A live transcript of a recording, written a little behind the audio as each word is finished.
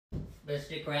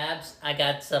Mr. Krabs, I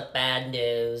got some bad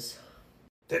news.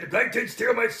 Did the Plankton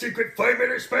steal my secret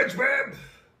 5-minute SpongeBob?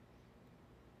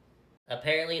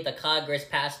 Apparently the Congress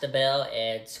passed a bill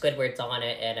and Squidward's on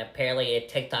it, and apparently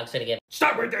TikTok's gonna get—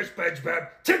 Stop right there, SpongeBob!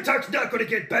 TikTok's not gonna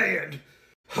get banned!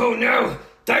 Oh no!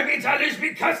 That means I lose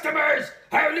me customers!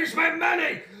 I lose my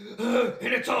money!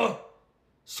 And it's all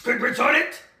Squidward's on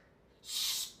it?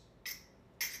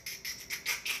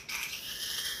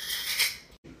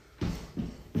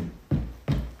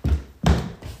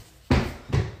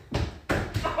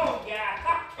 Oh yeah,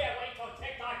 I can't wait till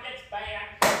TikTok gets banned.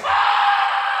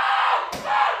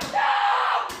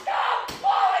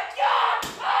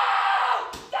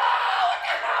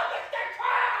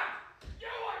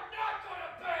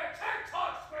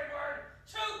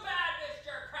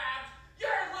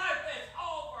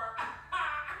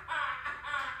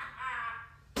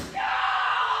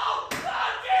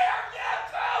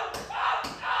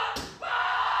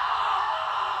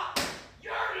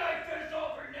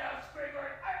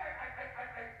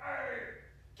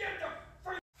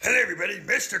 Hello everybody,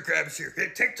 Mr. Krabs here.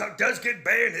 If TikTok does get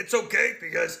banned, it's okay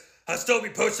because I'll still be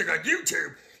posting on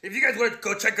YouTube. If you guys want to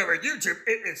go check out our YouTube,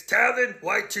 it is Talon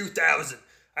Y2000.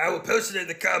 I will post it in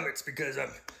the comments because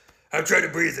I'm trying to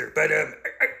breathe here. But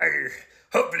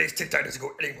hopefully this TikTok doesn't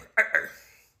go anywhere.